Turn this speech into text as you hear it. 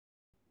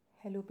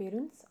Hello,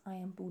 parents. I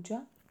am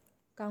Pooja,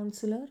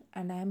 counselor,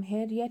 and I am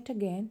here yet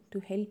again to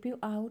help you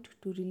out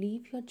to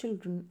relieve your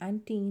children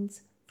and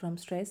teens from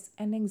stress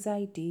and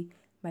anxiety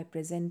by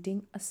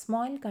presenting a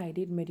small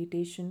guided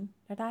meditation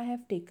that I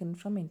have taken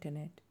from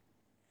internet.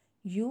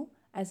 You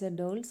as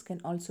adults can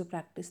also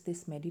practice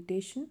this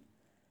meditation.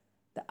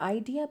 The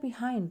idea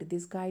behind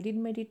this guided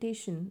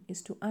meditation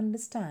is to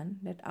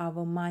understand that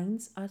our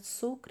minds are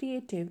so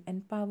creative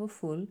and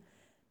powerful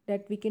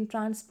that we can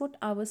transport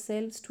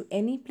ourselves to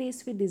any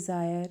place we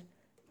desire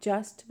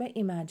just by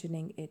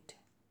imagining it.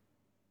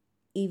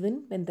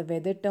 Even when the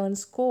weather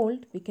turns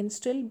cold, we can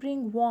still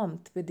bring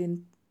warmth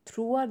within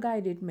through our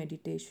guided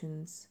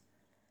meditations.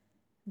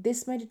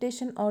 This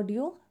meditation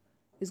audio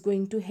is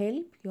going to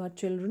help your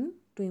children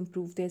to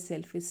improve their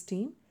self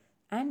esteem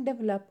and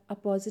develop a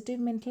positive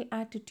mental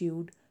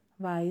attitude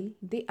while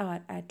they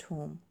are at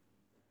home.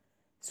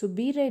 So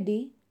be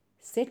ready,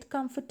 sit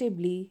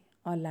comfortably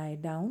or lie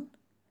down,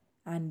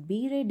 and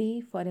be ready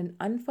for an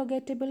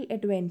unforgettable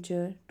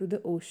adventure to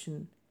the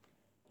ocean.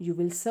 You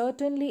will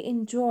certainly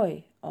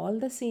enjoy all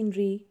the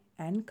scenery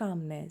and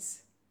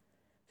calmness.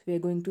 So we are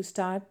going to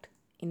start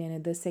in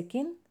another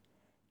second.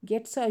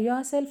 Get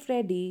yourself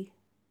ready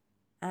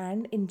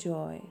and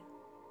enjoy.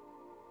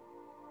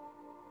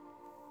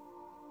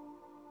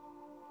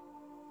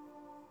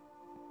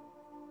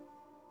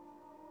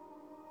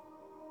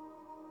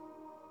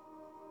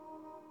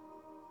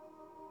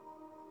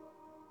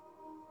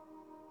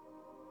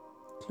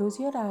 Close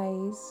your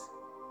eyes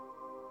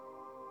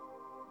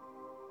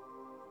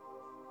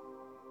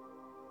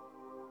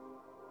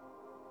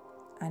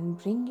and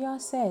bring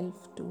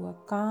yourself to a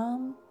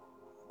calm,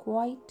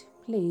 quiet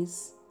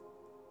place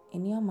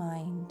in your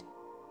mind.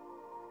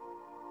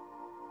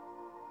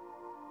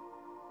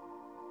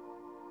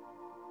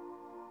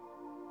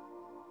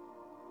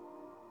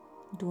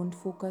 Don't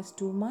focus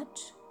too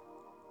much.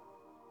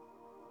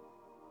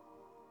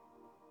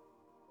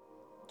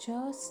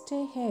 Just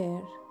stay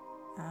here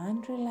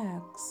and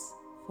relax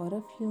for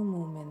a few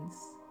moments.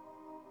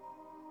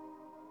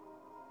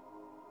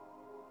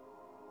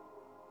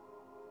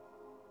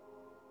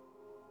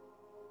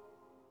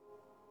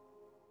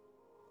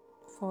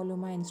 Follow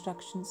my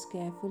instructions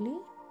carefully.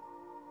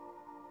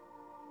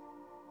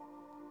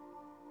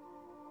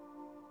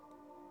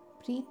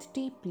 Breathe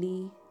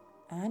deeply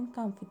and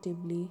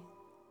comfortably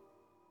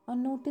और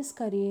notice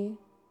करिए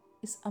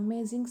इस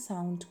amazing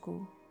sound को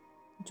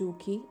जो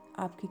कि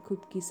आपकी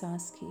खुद की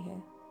सांस की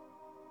है.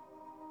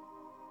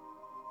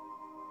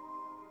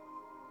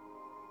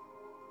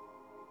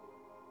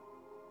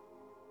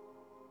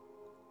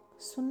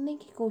 सुनने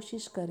की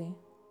कोशिश करें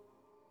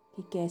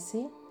कि कैसे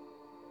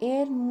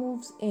air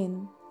moves in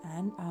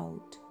and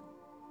out,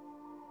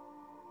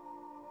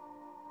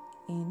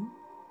 in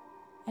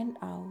and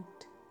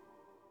out.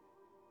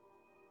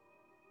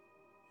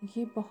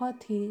 ये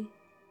बहुत ही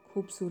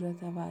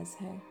खूबसूरत आवाज़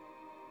है.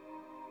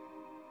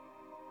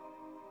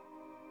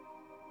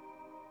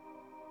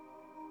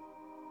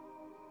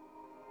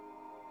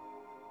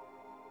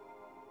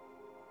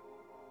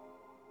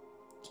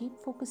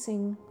 Keep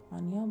focusing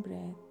on your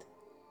breath.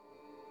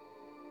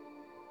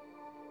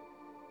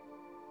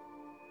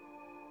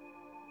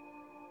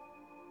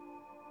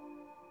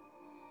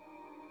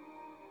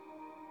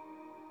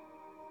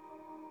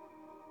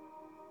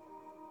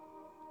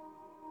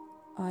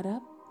 और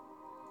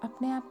अब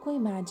अपने आप को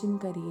इमेजिन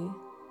करिए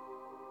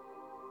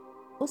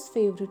उस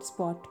फेवरेट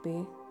स्पॉट पे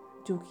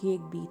जो कि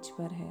एक बीच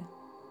पर है.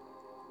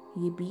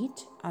 ये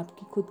बीच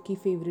आपकी खुद की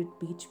फेवरेट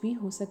बीच भी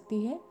हो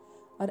सकती है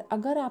और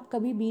अगर आप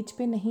कभी बीच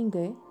पे नहीं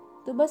गए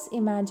तो बस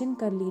इमेजिन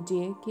कर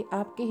लीजिए कि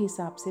आपके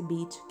हिसाब से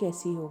बीच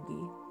कैसी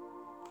होगी.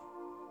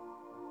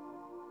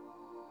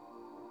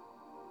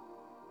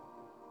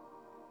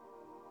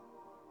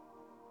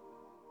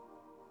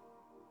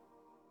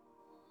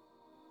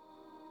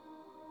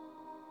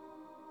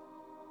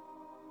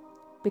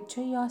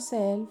 Picture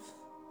yourself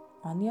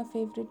on your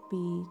favorite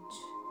beach.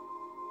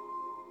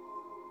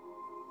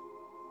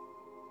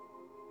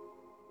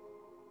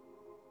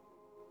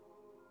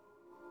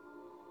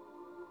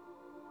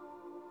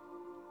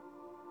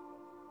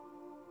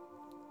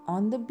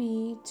 On the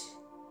beach,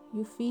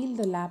 you feel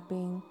the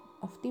lapping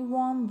of the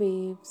warm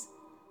waves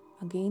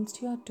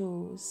against your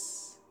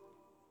toes.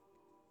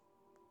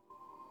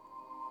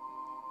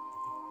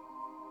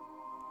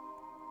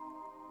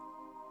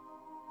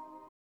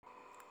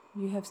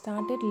 You have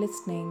started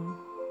listening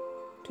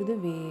to the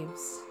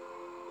waves.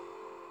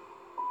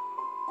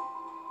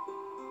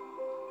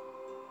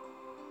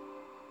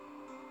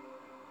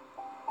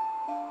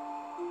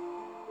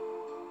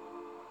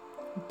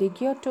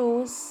 Dig your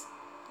toes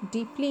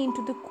deeply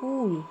into the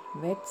cool,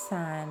 wet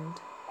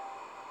sand.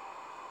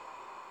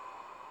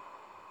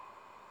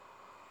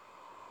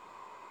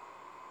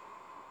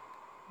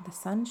 The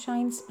sun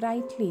shines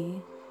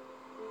brightly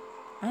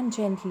and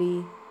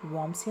gently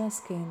warms your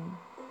skin.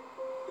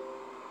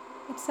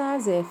 It's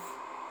as if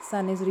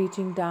sun is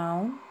reaching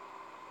down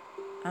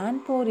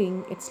and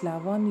pouring its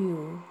love on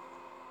you.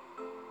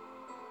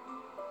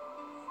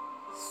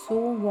 So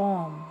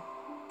warm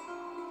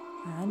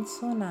and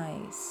so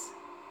nice.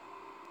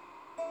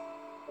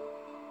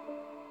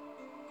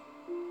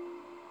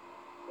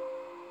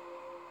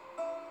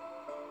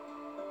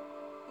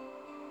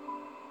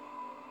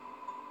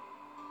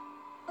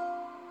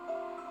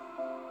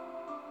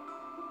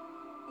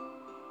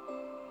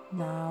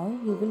 Now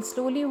you will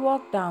slowly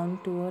walk down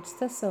towards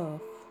the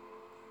surf.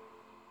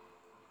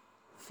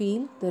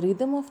 Feel the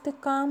rhythm of the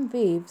calm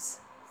waves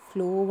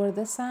flow over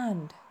the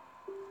sand.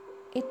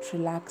 It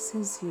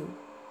relaxes you.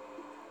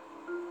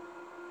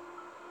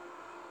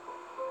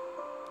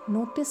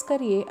 Notice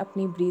करिए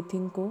अपनी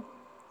breathing को,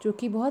 जो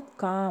कि बहुत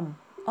काम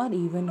और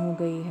even हो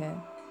गई है.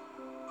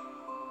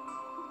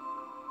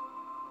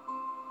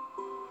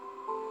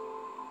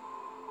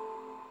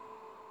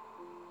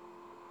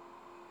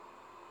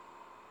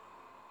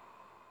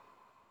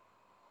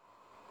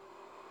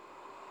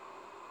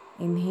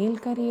 इनहेल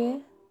करिए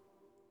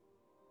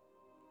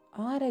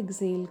और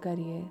एक्सहेल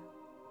करिए,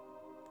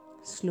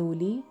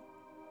 स्लोली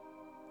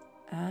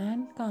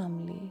एंड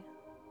कामली.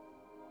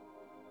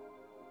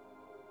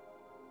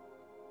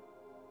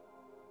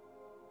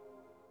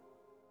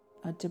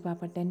 और जब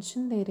आप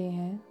अटेंशन दे रहे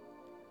हैं,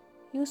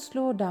 you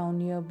slow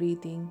down your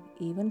breathing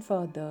even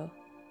further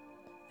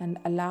and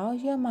allow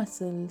your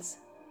muscles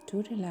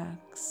to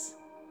relax.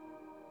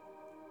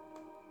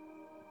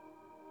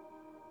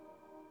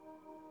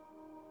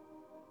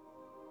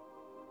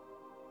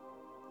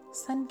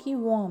 सन की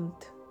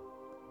वार्मथ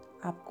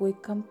आपको एक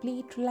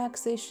कंप्लीट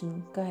रिलैक्सेशन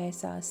का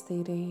एहसास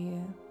दे रही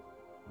है.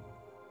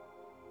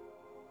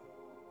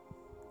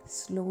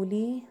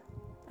 Slowly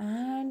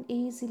and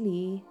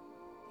easily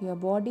your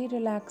body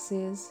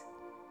relaxes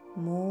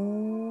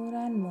more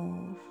and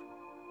more.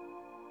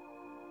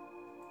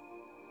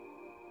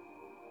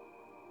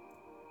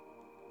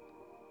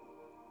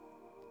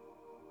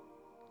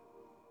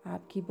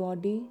 आपकी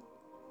बॉडी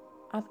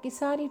आपकी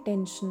सारी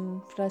टेंशन,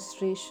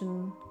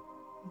 फ्रस्ट्रेशन,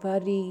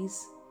 वरीज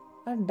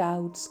और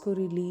डाउट्स को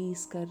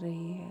रिलीज कर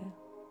रही है.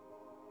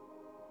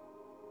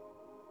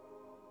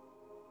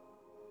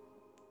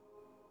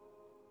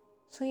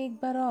 सो एक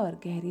बार और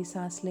गहरी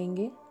सांस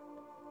लेंगे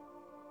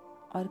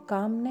और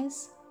कामनेस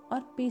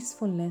और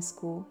पीसफुलनेस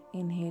को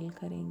इनहेल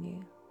करेंगे.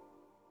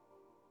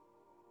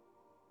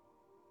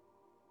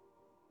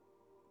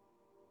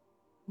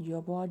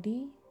 Your body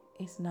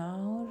is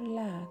now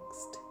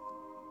relaxed.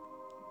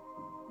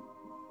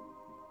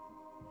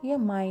 Your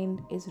mind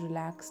is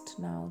relaxed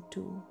now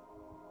too.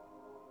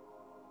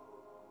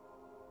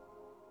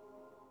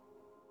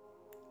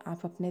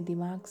 आप अपने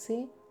दिमाग से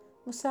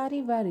वो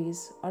सारी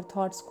वरीज और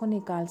थॉट्स को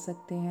निकाल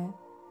सकते हैं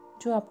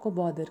जो आपको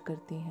बॉदर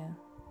करती हैं.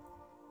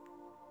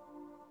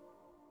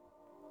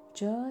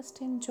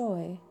 Just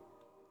enjoy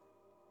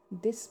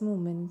this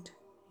moment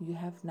you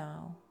have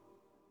now.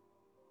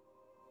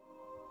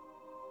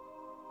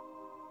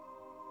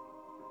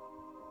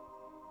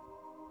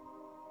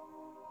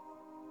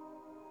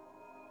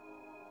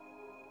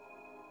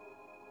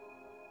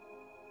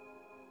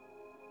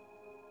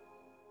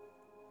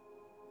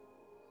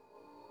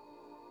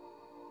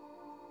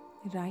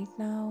 Right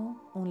now,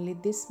 only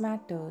this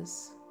matters.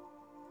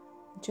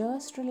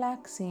 Just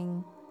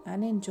relaxing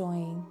and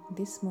enjoying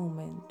this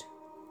moment.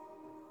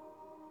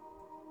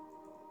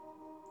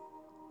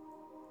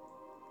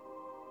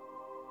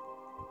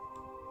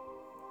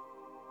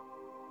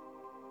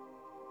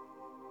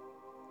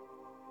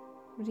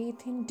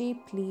 Breathe in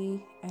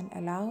deeply and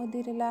allow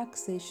the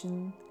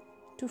relaxation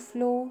to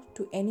flow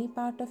to any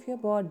part of your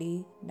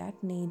body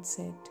that needs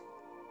it.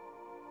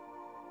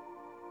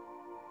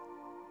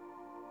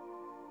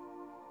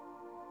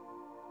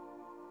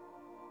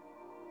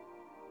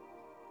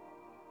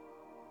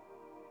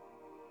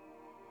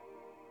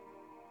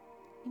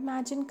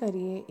 Imagine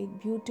करिए एक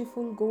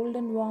beautiful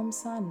golden warm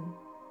सन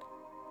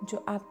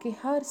जो आपके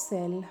हर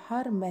cell,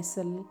 हर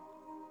muscle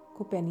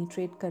को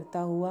penetrate करता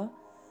हुआ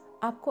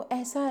आपको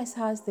ऐसा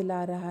एहसास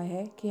दिला रहा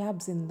है कि आप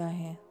जिंदा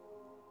हैं,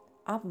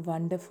 आप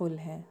वंडरफुल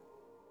हैं.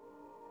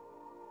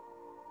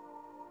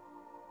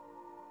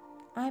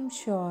 I am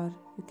sure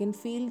you can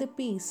feel the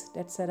peace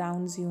that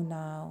surrounds you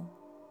now,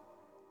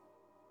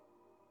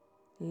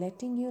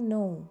 letting you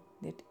know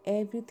that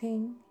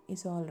everything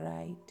is all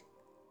right.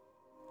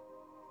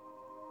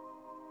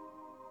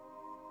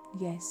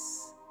 Yes,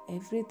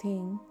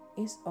 everything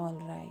is all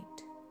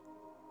right.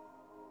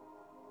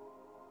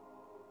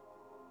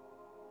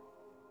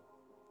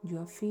 You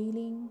are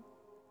feeling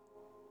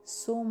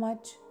so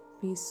much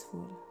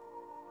peaceful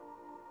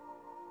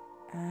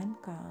and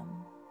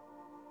calm.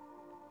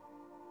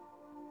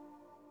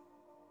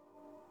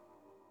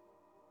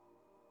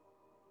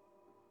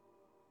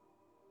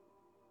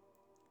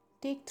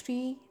 Take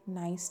 3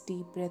 nice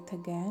deep breaths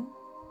again.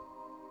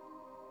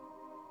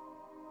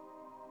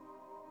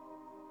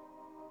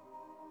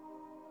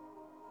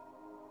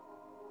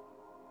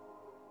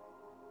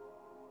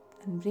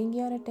 And bring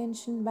your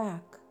attention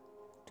back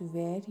to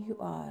where you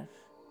are.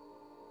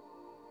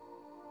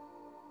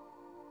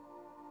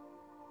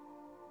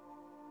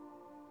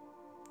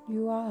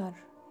 You are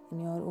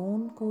in your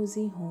own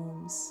cozy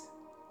homes.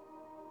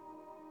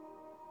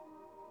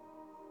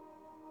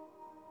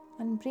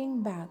 And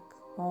bring back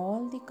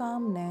all the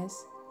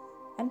calmness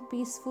and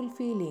peaceful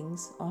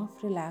feelings of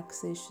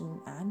relaxation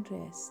and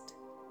rest.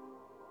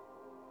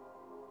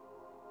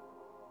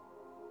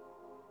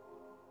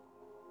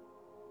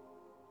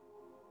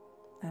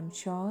 I'm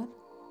sure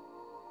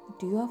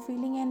that you are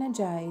feeling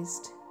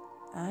energized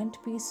and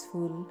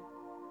peaceful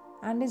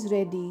and is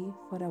ready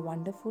for a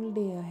wonderful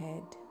day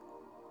ahead.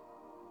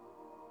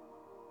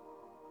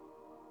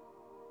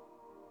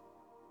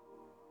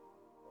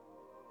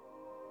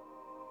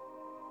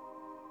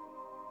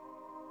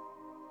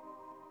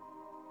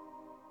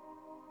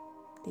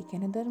 Take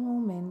another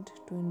moment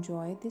to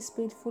enjoy this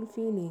beautiful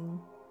feeling,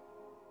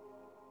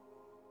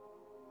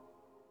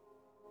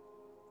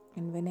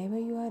 and whenever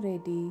you are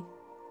ready,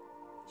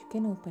 you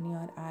can open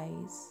your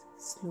eyes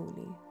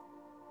slowly.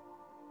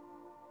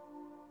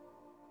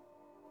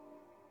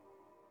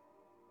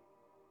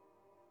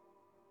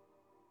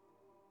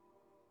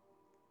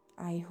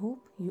 I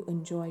hope you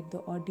enjoyed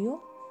the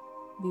audio.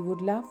 We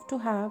would love to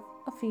have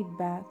a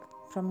feedback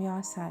from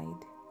your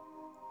side.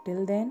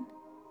 Till then,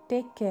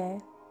 take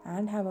care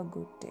and have a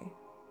good day.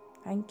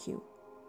 Thank you.